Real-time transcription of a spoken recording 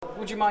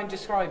would you mind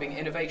describing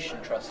Innovation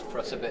Trust for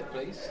us a bit,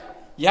 please?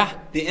 Yeah,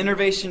 the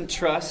Innovation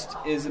Trust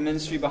is a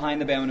ministry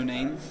behind the Band with No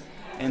Name,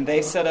 and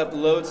they set up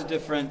loads of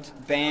different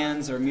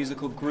bands or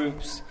musical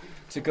groups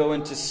to go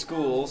into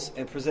schools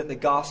and present the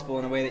gospel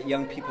in a way that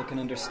young people can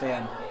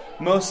understand.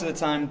 Most of the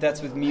time,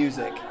 that's with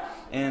music.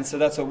 And so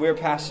that's what we're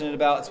passionate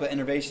about. It's what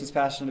Innovation's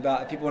passionate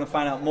about. If people want to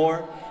find out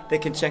more, they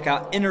can check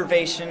out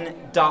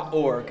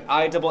innervation.org.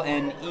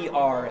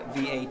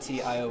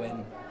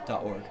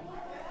 INNERVATION.org.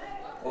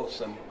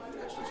 Awesome.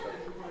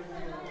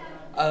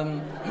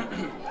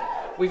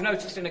 We've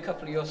noticed in a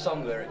couple of your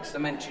song lyrics the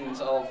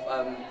mentions of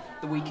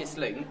The Weakest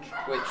Link,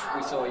 which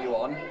we saw you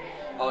on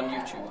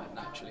YouTube,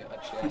 actually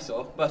I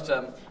saw. But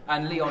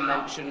and Leon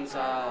mentions,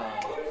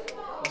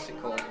 what's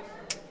it called?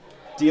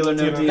 Deal or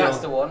No Deal. That's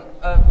the one.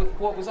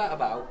 What was that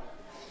about?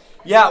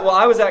 Yeah, well,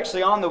 I was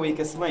actually on The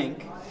Weakest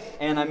Link,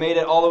 and I made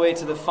it all the way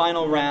to the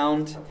final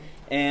round.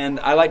 And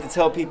I like to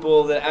tell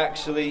people that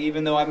actually,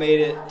 even though I made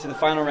it to the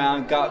final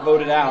round, got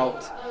voted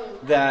out,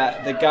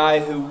 that the guy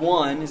who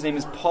won, his name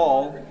is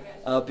Paul,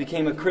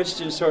 became a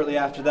Christian shortly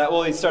after that.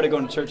 Well, he started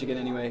going to church again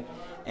anyway.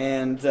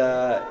 And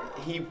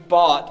he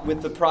bought,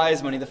 with the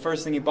prize money, the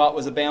first thing he bought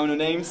was a Band with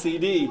No Name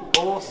CD.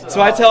 Awesome.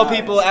 So I tell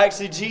people,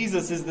 actually,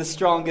 Jesus is the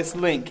strongest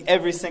link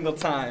every single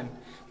time.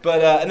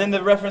 But and then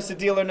the reference to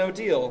Deal or No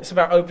Deal. It's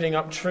about opening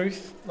up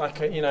truth, like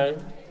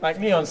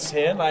Leon's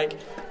here, like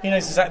he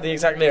knows the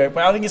exact lyric.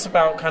 But I think it's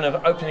about kind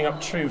of opening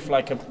up truth,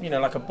 like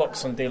a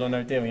box on Deal or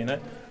No Deal,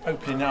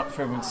 opening it up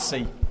for everyone to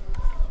see.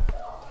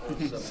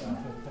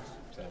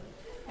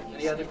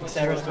 Any other questions?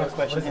 Sarah's got a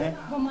question here.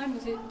 Well, mine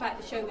was about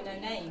the show with no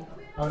name.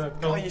 Oh, no,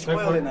 Oh, you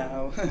spoiled it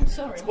now.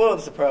 Sorry. Spoiled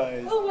the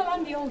surprise. Oh, well,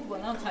 I'm the old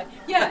one, aren't I?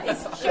 Yeah,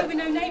 is show with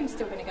no name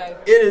still going to go?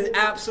 It is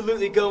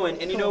absolutely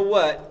going. And you know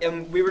what?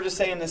 And we were just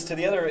saying this to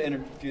the other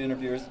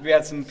interviewers. We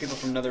had some people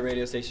from another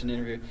radio station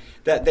interview.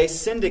 That they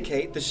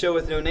syndicate the show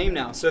with no name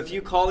now. So if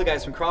you call the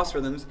guys from Cross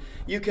Rhythms,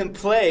 you can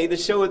play the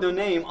show with no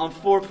name on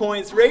 4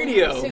 Points Radio. So